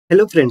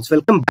Hello friends,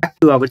 welcome back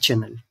to our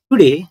channel.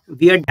 Today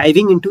we are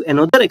diving into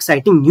another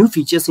exciting new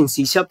features in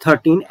C#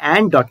 13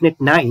 and .NET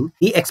 9,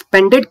 the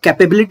expanded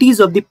capabilities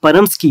of the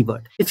params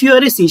keyword. If you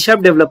are a C#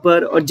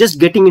 developer or just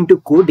getting into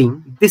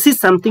coding, this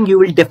is something you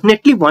will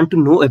definitely want to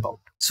know about.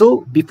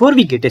 So before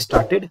we get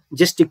started,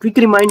 just a quick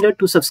reminder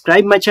to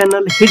subscribe my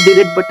channel, hit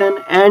the red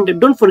button and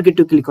don't forget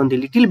to click on the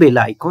little bell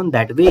icon.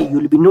 That way you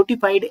will be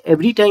notified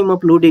every time I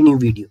upload a new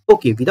video.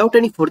 Okay, without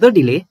any further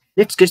delay,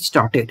 let's get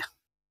started.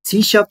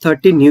 C#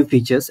 13 new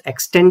features,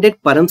 extended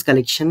params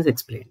collections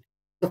explained.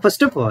 So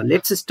first of all,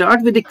 let's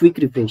start with a quick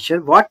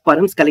refresher what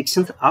params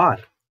collections are.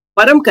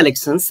 Param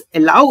collections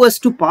allow us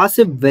to pass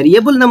a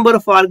variable number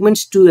of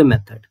arguments to a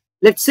method.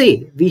 Let's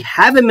say we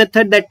have a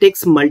method that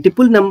takes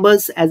multiple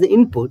numbers as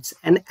inputs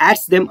and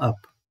adds them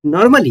up.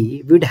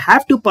 Normally, we'd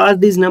have to pass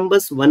these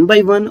numbers one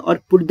by one or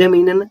put them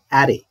in an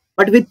array.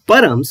 But with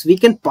params, we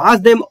can pass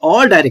them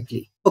all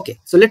directly. Okay,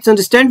 so let's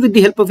understand with the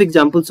help of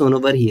examples shown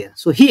over here.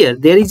 So here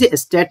there is a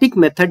static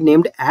method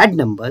named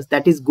addNumbers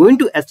that is going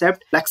to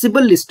accept flexible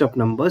list of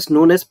numbers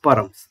known as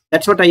params.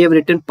 That's what I have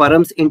written,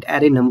 params int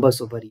array numbers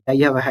over here. I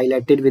have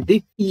highlighted with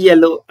the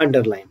yellow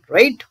underline,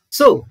 right?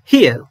 So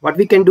here what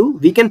we can do,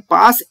 we can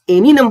pass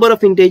any number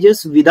of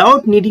integers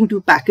without needing to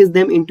package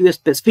them into a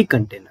specific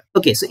container.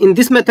 Okay, so in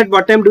this method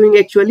what I'm doing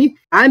actually,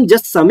 I'm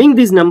just summing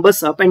these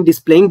numbers up and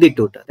displaying the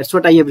total. That's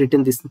what I have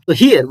written this. So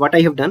here what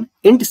I have done,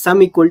 int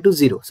sum equal to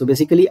 0. So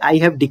basically I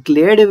have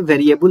declared a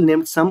variable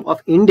named sum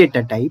of int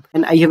data type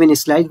and I have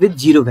initialized with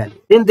 0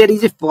 value. Then there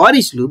is a for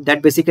each loop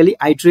that basically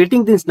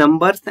iterating these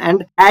numbers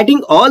and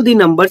adding all the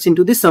numbers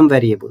into the sum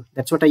variable.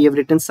 That's what I have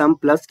written, sum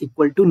plus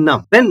equal to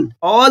num. When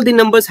all the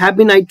numbers have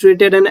been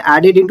iterated and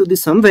added into the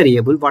sum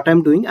variable, what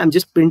I'm doing, I'm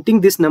just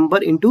printing this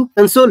number into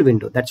console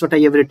window. That's what I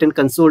have written,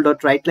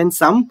 console.writeline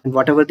sum, and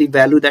whatever the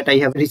value that I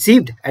have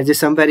received as a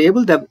sum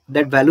variable, that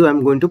value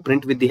I'm going to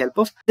print with the help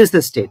of this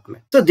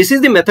statement. So this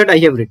is the method I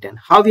have written.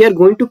 How we are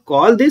going to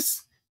call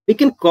this? We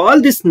can call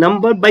this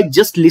number by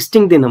just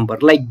listing the number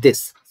like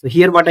this. So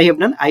here what I have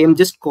done, I am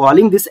just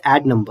calling this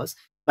add numbers.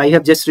 I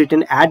have just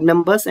written add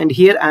numbers and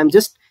here I am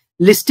just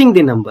listing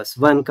the numbers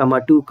 1,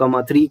 2,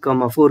 3,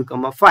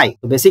 4, 5.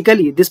 So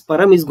basically this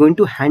param is going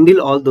to handle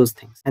all those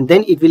things and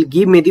then it will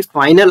give me the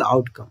final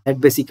outcome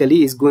that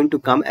basically is going to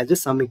come as a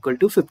sum equal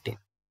to 15.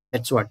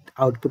 That's what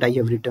output I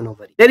have written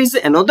over here. There is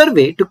another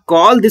way to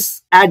call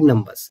this add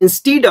numbers.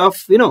 Instead of,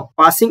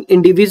 passing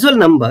individual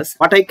numbers,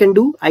 what I can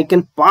do, I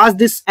can pass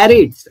this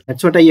arrays.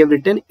 That's what I have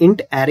written,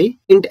 int array.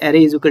 Int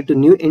array is equal to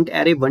new int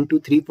array 1,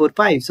 2, 3, 4,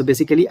 5. So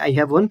basically I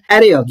have one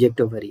array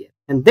object over here.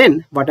 And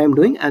then what I'm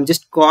doing, I'm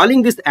just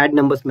calling this add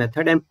numbers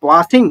method and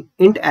passing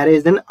int array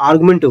as an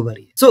argument over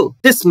here. So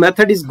this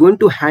method is going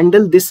to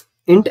handle this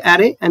int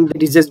array and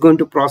it is just going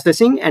to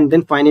processing and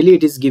then finally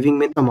it is giving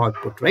me some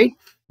output, right?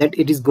 That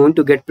it is going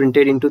to get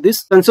printed into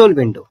this console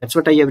window. That's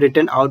what I have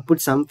written, output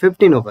sum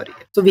 15 over here.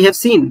 So we have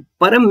seen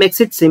param makes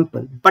it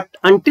simple, but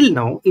until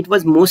now it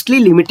was mostly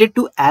limited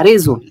to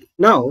arrays only.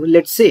 Now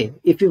let's say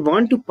if we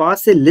want to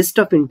pass a list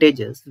of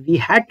integers, we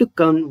had to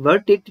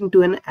convert it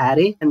into an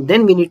array and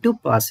then we need to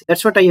pass it.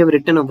 That's what I have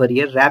written over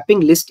here,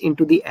 wrapping list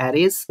into the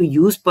arrays to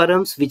use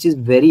params, which is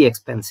very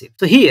expensive.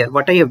 So here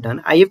what I have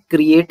done, I have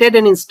created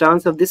an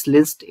instance of this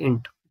list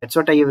int. That's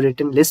what I have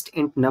written, list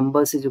int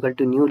numbers is equal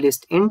to new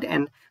list int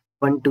and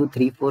 1, 2,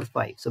 3, 4,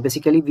 5. So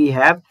basically we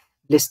have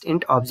list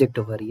int object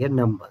over here,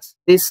 numbers.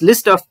 This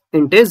list of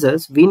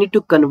integers we need to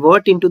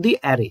convert into the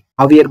array.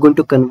 How we are going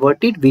to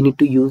convert it? We need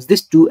to use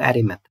this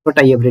toArray method. What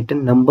I have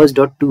written,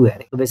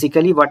 numbers.toArray. So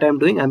basically what I'm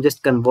doing, I'm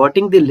just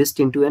converting the list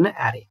into an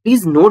array.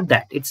 Please note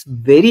that it's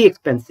very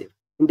expensive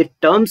in the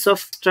terms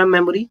of extra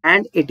memory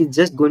and it is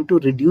just going to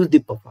reduce the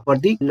performance for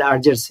the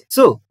larger set.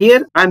 So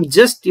here I'm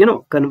just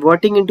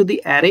converting into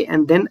the array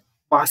and then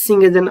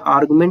passing as an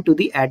argument to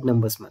the add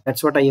numbers method.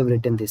 That's what I have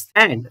written this.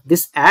 And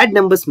this add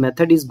numbers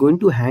method is going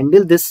to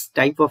handle this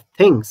type of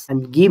things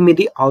and give me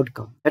the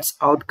outcome. That's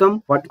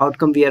outcome. What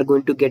outcome we are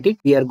going to get it?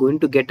 We are going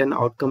to get an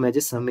outcome as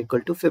a sum equal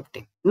to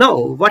 15. Now,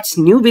 what's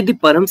new with the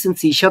params in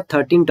C#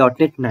 13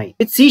 .NET 9?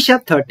 With C#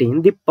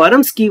 13, the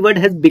params keyword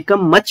has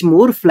become much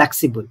more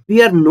flexible.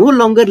 We are no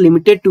longer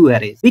limited to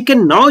arrays. We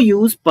can now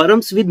use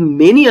params with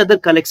many other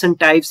collection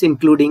types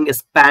including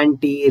span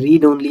t,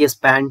 read only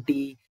span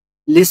t,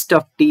 list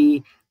of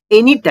t,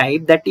 any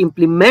type that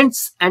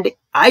implements an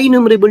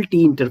IEnumerable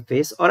t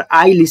interface or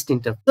iList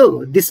interface.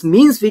 So this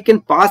means we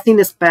can pass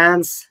in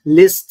spans,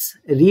 lists,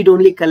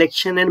 read-only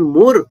collection and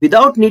more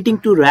without needing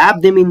to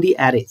wrap them in the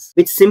arrays,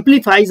 which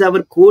simplifies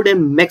our code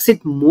and makes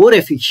it more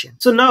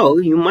efficient. So now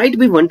you might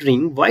be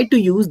wondering why to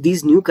use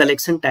these new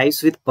collection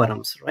types with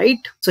params, right?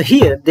 So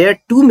here there are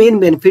two main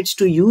benefits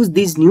to use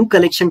these new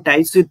collection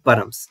types with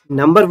params.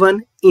 Number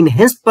one,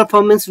 enhanced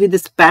performance with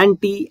span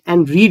t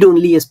and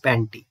read-only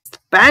span t.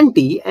 Span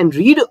t and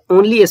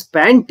read-only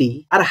span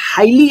t are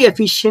highly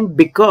efficient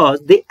because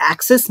they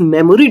access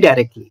memory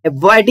directly,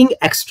 avoiding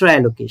extra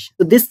allocation.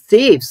 So this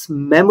saves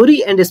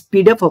memory and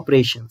speed up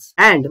operations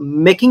and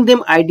making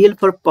them ideal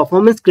for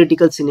performance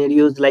critical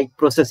scenarios like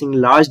processing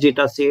large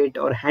data set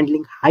or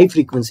handling high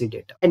frequency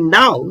data. And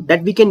now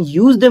that we can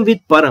use them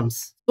with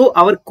params, So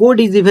our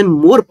code is even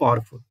more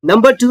powerful.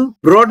 Number 2,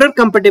 broader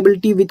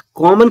compatibility with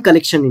common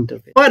collection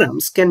interface.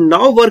 Params can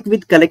now work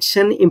with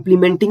collection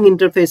implementing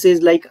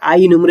interfaces like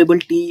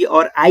IEnumerableT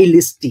or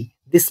iListT.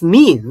 This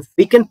means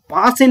we can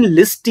pass in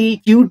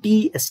list-t,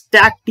 qt,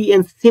 stack-t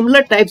and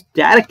similar types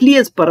directly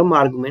as param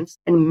arguments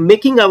and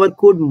making our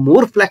code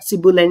more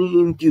flexible and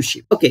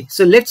intuitive. Okay,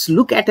 so let's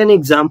look at an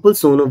example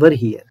shown over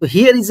here. So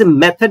here is a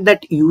method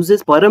that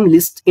uses param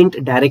list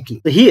int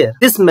directly. So here,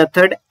 this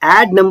method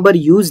add number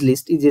use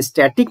list is a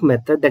static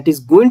method that is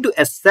going to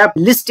accept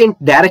list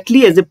int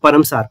directly as a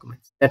params argument.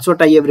 That's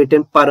what I have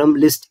written, param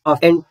list of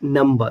int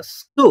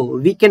numbers. So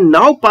we can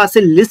now pass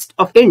a list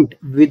of int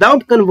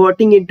without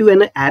converting into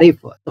an array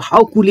first. So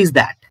how cool is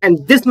that?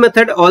 And this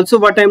method also,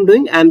 what I'm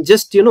doing, I'm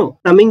just,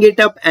 summing it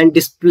up and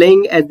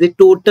displaying as the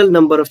total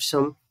number of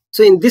sum.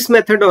 So in this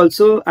method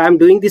also, I'm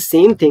doing the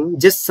same thing,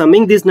 just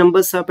summing these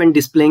numbers up and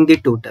displaying the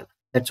total.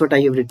 That's what I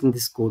have written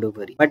this code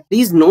over here. But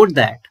please note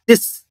that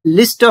this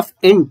list of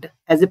int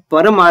as a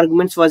param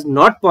arguments was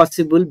not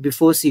possible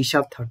before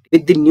C#13.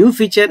 With the new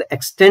feature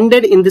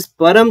extended in this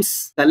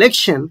params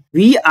collection,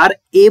 we are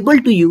able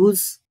to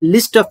use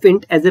list of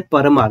int as a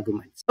param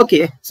arguments.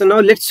 Okay, so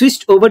now let's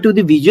switch over to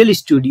the Visual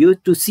Studio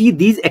to see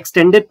these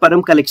extended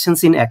param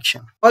collections in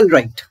action. All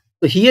right.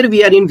 So here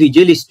we are in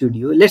Visual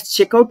Studio. Let's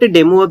check out a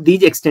demo of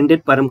these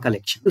extended param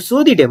collection. To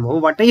show the demo,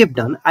 what I have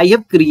done, I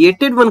have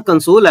created one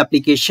console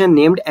application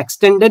named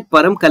extended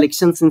param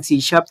collections in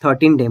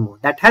C#13 demo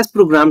that has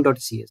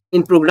program.cs.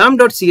 In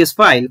program.cs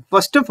file,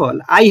 first of all,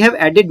 I have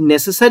added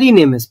necessary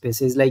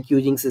namespaces like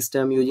using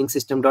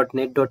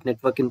system.net,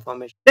 .network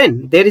information.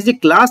 Then there is a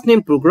class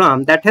named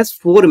program that has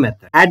 4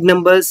 methods: add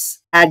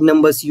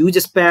numbers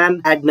use span,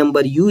 add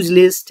number use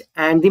list,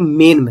 and the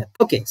main method.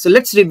 Okay, so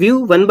let's review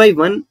one by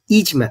one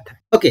each method.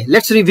 Okay,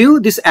 let's review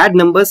this add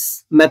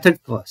numbers method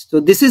first. So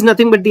this is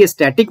nothing but the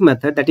static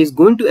method that is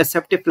going to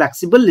accept a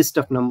flexible list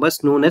of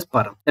numbers known as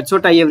param. That's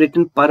what I have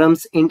written,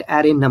 params int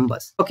array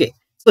numbers. Okay,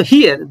 so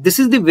here, this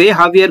is the way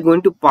how we are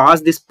going to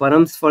pass this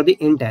params for the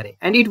int array.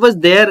 And it was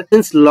there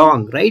since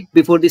long, right?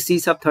 Before the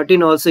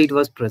C#13 also it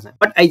was present.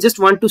 But I just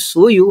want to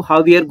show you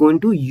how we are going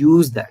to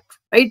use that.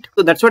 Right?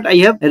 So that's what I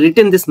have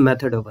written this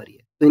method over here.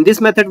 So in this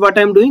method, what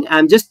I'm doing,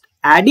 I'm just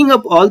adding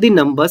up all the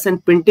numbers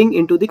and printing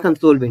into the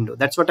console window.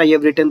 That's what I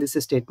have written this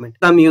statement.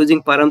 Sum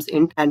using params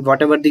int, and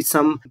whatever the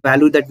sum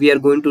value that we are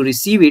going to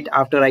receive it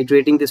after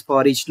iterating this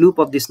for each loop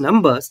of these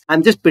numbers,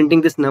 I'm just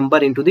printing this number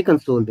into the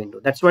console window.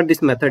 That's what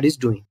this method is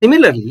doing.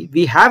 Similarly,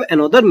 we have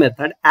another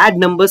method, add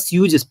numbers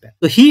use span.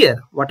 So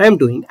here, what I'm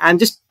doing, I'm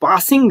just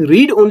passing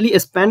read only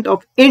span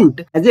of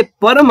int as a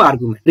param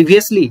argument.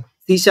 Previously,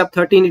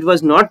 C#13 it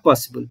was not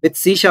possible. With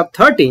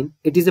C#13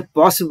 it is a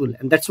possible,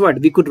 and that's what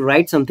we could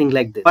write something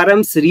like this: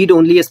 params read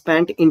only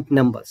span int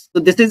numbers.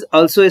 So this is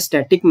also a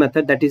static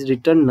method that is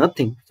return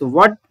nothing. So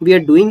what we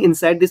are doing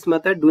inside this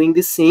method, doing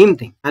the same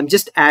thing. I'm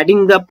just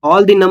adding up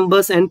all the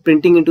numbers and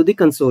printing into the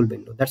console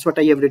window. That's what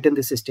I have written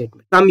this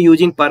statement. Sum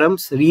using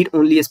params read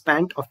only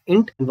span of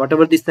int, and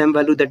whatever the sum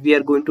value that we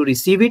are going to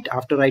receive it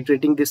after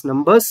iterating these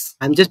numbers,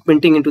 I'm just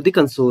printing into the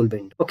console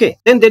window. Okay,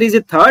 then there is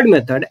a third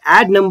method,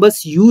 add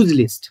numbers use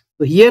list.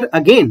 So here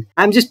again,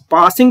 I'm just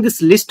passing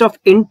this list of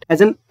int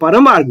as an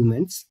param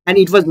arguments, and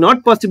it was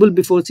not possible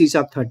before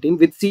C#13.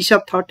 With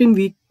C#13,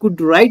 we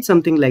could write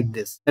something like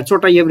this. That's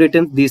what I have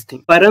written these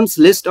things. Params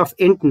list of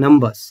int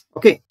numbers.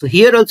 Okay, so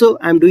here also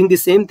I'm doing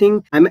the same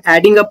thing. I'm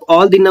adding up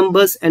all the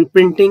numbers and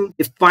printing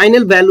the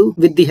final value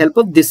with the help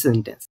of this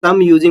sentence.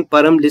 Sum using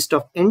param list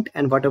of int,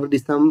 and whatever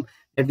the sum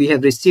that we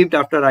have received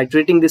after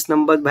iterating this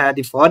number via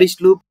the for each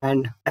loop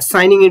and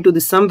assigning into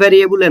the sum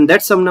variable, and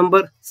that sum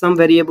number, sum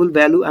variable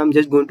value, I'm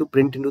just going to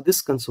print into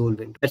this console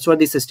window. That's what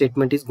this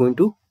statement is going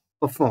to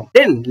perform.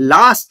 Then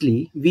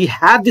lastly, we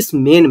have this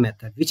main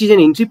method, which is an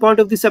entry point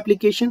of this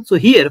application. So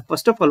here,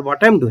 first of all,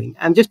 what I'm doing,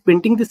 I'm just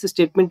printing this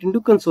statement into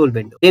console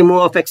window. Demo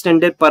of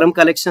extended param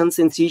collections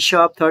in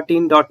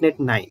C#13.NET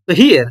 9. So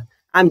here,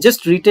 I'm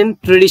just written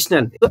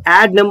traditional way. So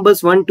add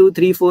numbers 1, 2,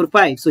 3, 4,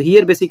 5. So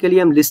here basically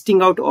I'm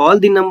listing out all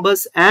the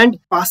numbers and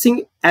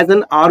passing as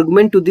an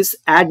argument to this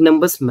add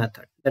numbers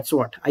method. That's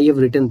what I have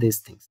written these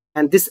things.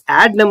 And this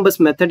add numbers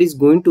method is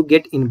going to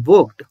get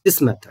invoked,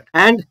 this method.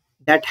 And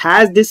that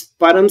has this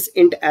params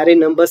int array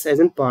numbers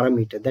as a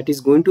parameter that is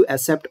going to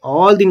accept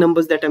all the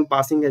numbers that I'm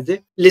passing as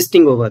a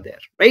listing over there,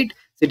 right?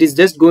 So it is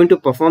just going to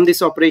perform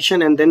this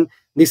operation, and then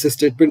this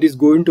statement is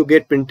going to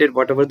get printed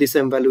whatever the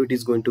same value it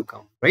is going to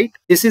come, right?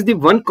 This is the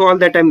one call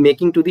that I'm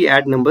making to the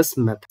add numbers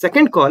method.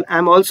 Second call,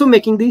 I'm also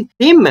making the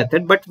same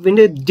method but with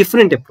a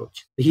different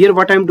approach. Here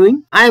what I'm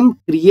doing, I'm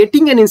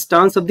creating an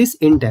instance of this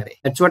int array.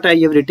 That's what I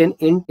have written,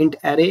 int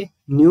array,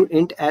 new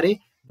int array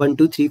 1,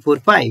 2, 3, 4,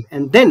 5.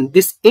 And then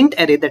this int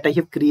array that I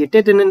have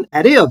created in an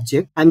array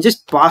object, I'm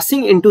just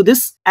passing into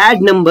this add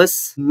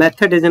numbers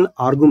method as an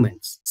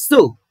arguments.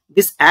 So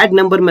this add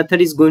number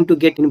method is going to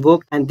get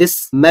invoked, and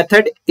this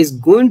method is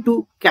going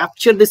to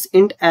capture this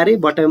int array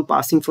what I'm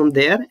passing from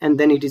there, and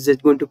then it is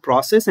just going to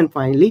process, and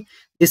finally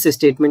this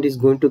statement is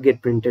going to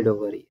get printed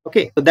over here.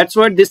 Okay, so that's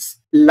what this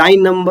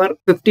line number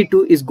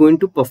 52 is going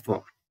to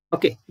perform.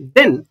 Okay,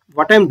 then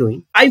what I'm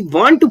doing, I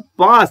want to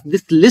pass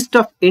this list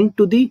of int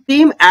to the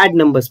same add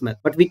numbers method,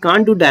 but we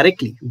can't do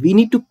directly. We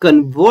need to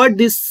convert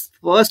this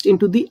first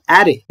into the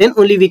array, then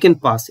only we can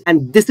pass it.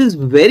 And this is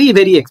very,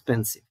 very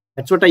expensive.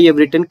 That's what I have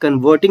written.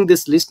 Converting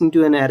this list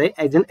into an array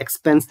is an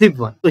expensive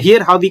one. So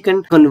here how we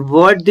can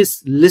convert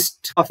this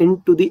list of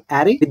into the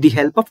array with the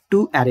help of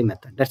toArray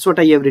method. That's what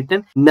I have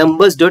written,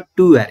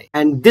 numbers.toArray.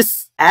 And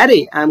this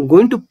array I'm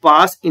going to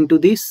pass into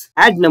this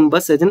add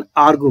numbers as an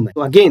argument.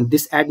 So again,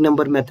 this add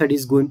number method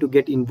is going to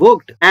get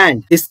invoked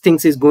and this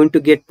things is going to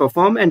get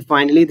performed, and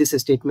finally this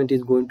statement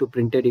is going to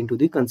printed into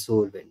the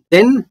console window.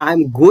 Then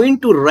I'm going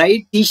to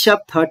write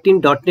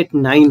C#13.NET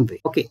 9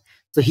 way. Okay,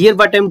 so here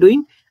what I'm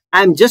doing,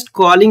 I'm just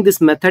calling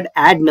this method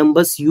add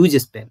numbers use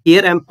span.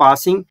 Here I'm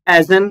passing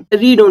as an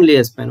read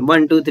only span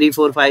 1 2 3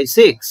 4 5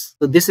 6.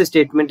 So this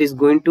statement is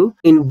going to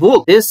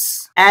invoke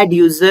this add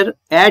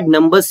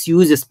numbers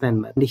use span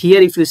method. And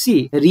here if you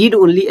see read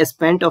only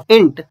span of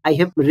int, I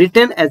have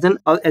written as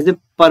a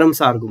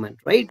params argument,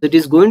 right? So it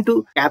is going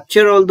to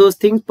capture all those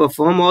things,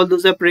 perform all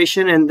those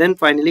operations, and then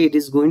finally it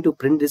is going to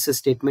print this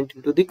statement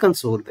into the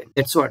console window.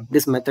 That's what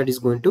this method is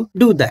going to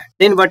do that.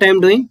 Then what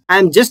I'm doing,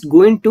 I'm just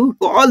going to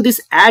call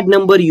this add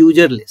number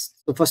user list.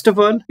 So first of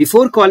all,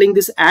 before calling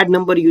this add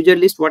number user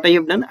list, what I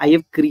have done, I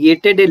have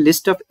created a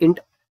list of int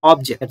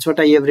object. That's what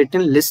I have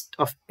written, list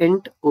of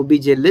int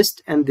obj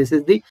list, and this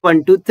is the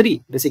 1 2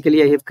 3.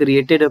 Basically I have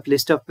created a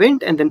list of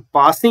int and then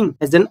passing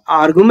as an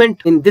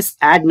argument in this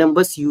add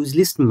numbers use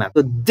list method.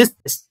 So this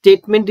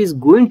statement is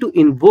going to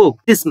invoke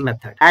this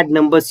method add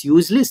numbers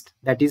use list,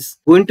 that is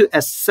going to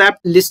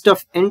accept list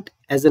of int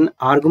as an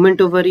argument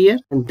over here,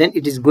 and then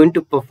it is going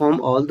to perform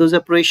all those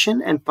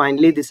operations, and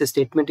finally this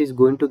statement is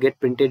going to get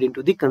printed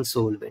into the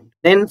console window.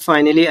 Then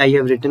finally I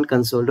have written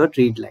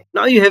console.readline.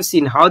 Now you have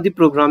seen how the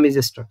program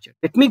is structured.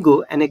 Let me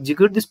go and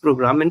execute this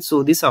program and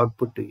show this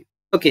output to you.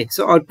 Okay,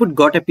 so output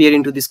got appear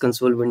into this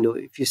console window.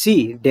 If you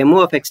see, demo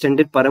of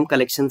extended param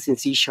collections in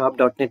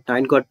C#.NET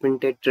 9 got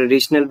printed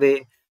traditional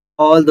way.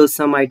 All those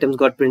some items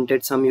got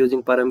printed, some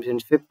using params in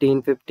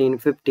 15 15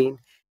 15,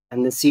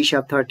 and the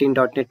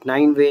C#13.NET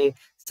 9 way,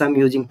 some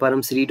using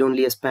params read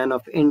only a span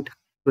of int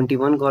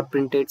 21 got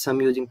printed, some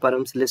using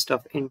params list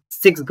of int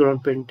 6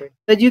 got printed.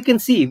 As you can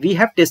see, we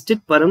have tested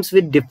params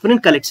with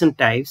different collection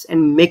types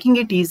and making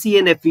it easy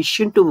and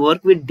efficient to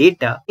work with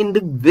data in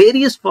the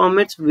various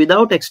formats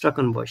without extra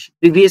conversion.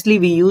 Previously,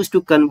 we used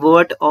to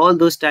convert all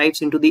those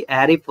types into the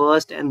array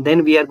first, and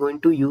then we are going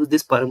to use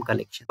this param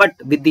collection. But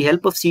with the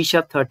help of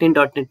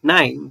C#13.NET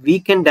 9, we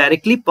can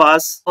directly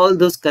pass all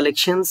those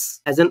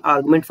collections as an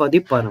argument for the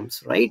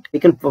params, right? We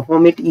can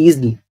perform it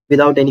easily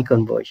without any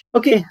conversion.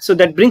 Okay, so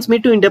that brings me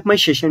to end of my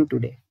session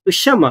today. To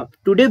sum up,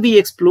 today we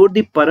explored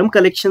the param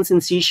collections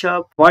in C#,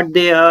 what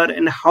they are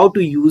and how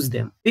to use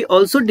them. We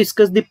also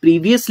discussed the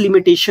previous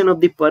limitation of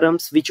the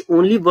params which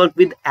only work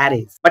with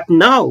arrays. But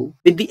now,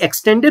 with the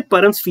extended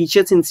params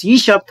features in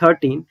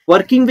C#13,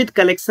 working with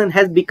collection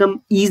has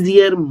become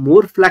easier,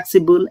 more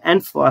flexible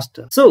and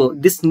faster. So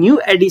this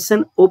new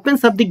addition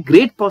opens up the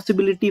great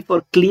possibility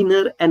for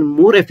cleaner and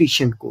more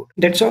efficient code.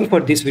 That's all for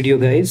this video,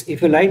 guys.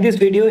 If you like this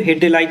video, hit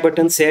the like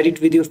button, share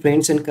it with your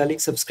friends and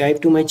colleagues, subscribe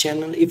to my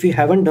channel if you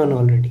haven't done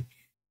already.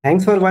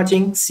 Thanks for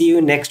watching. See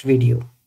you next video.